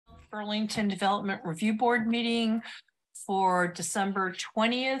Burlington Development Review Board meeting for December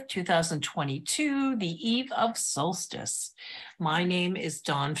 20th, 2022, the eve of solstice. My name is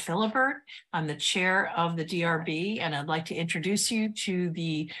Dawn Philibert. I'm the chair of the DRB, and I'd like to introduce you to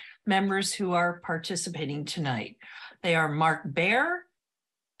the members who are participating tonight. They are Mark Baer,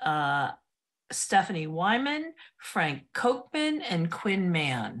 Stephanie Wyman, Frank Kochman, and Quinn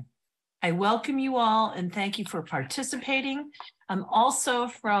Mann. I welcome you all and thank you for participating. Also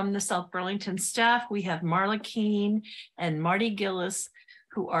from the South Burlington staff, we have Marla Keene and Marty Gillis,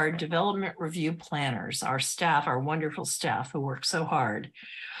 who are development review planners, our staff, our wonderful staff who work so hard.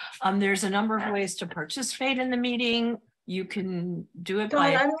 There's a number of ways to participate in the meeting. You can do it Dawn,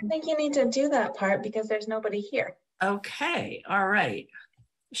 I don't think you need to do that part because there's nobody here. Okay, all right.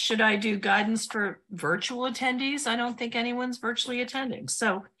 Should I do guidance for virtual attendees? I don't think anyone's virtually attending,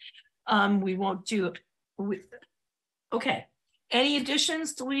 so we won't do it. Okay. Any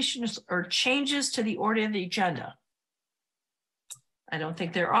additions, deletions, or changes to the order of the agenda? I don't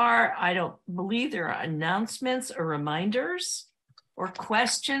think there are. I don't believe there are announcements or reminders or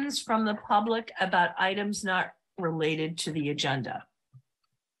questions from the public about items not related to the agenda.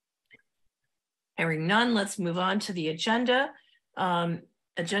 Hearing none, let's move on to the agenda.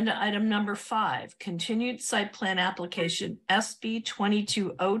 Agenda item number 5, continued site plan application SB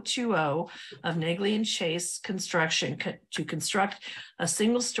 22020 of Negley and Chase Construction to construct a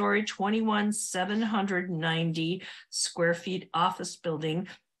single-story 21,790 square feet office building,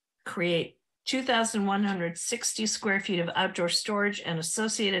 create 2,160 square feet of outdoor storage and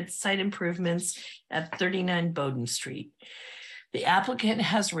associated site improvements at 39 Bowden Street. The applicant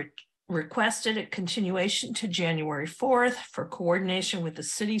has requested a continuation to January 4th for coordination with the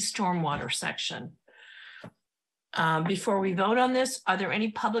city stormwater section. Before we vote on this, are there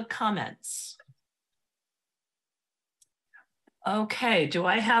any public comments? Okay, do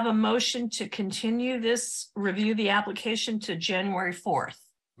I have a motion to continue this review the application to January 4th?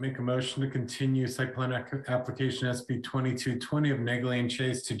 Make a motion to continue site plan application SB 2220 of Negley and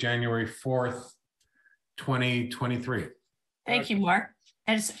Chase to January 4th, 2023. Thank you, Mark.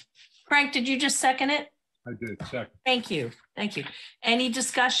 And Frank, did you just second it? I did, second. Thank you. Thank you. Any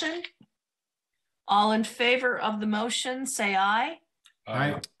discussion? All in favor of the motion, say aye.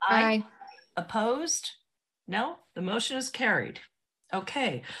 Aye. Aye. Opposed? No, the motion is carried.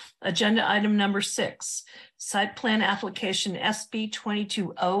 Okay, agenda item number 6, site plan application SB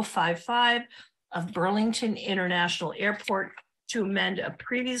 22055 of Burlington International Airport to amend a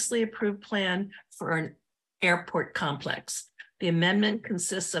previously approved plan for an airport complex. The amendment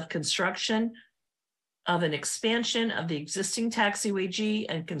consists of construction of an expansion of the existing taxiway G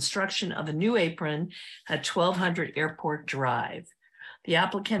and construction of a new apron at 1200 Airport Drive. The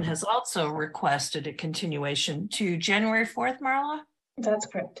applicant has also requested a continuation to January 4th, Marla? That's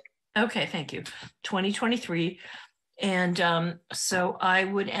correct. Okay, thank you. 2023. And so I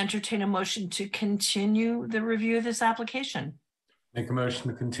would entertain a motion to continue the review of this application. Make a motion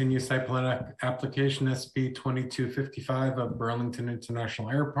to continue site plan application SB 2255 of Burlington International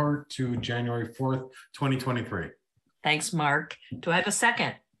Airport to January 4th, 2023. Thanks, Mark. Do I have a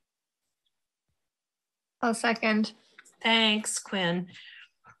second? I'll second. Thanks, Quinn.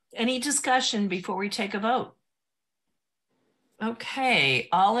 Any discussion before we take a vote? Okay,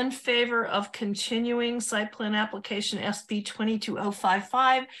 all in favor of continuing site plan application SB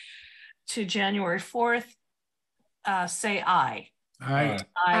 22055 to January 4th, say aye. Aye.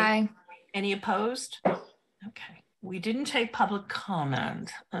 Aye. Any opposed? Okay, we didn't take public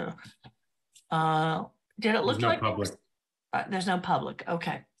comment. Did it look like public? There's no public.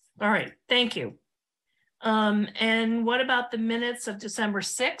 Okay, all right, thank you. And what about the minutes of December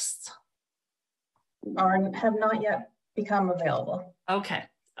 6th? Have not yet become available. Okay,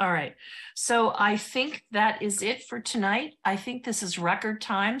 all right. So I think that is it for tonight. I think this is record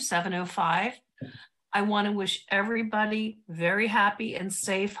time, 7:05. I want to wish everybody very happy and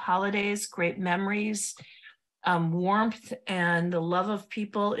safe holidays, great memories, warmth, and the love of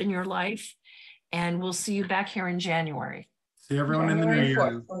people in your life. And we'll see you back here in January. See everyone in the new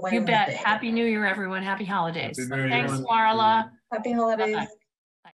year. You bet. Happy New Year, everyone. Happy holidays. Happy New Year. Thanks, Marla. Happy holidays. Bye-bye.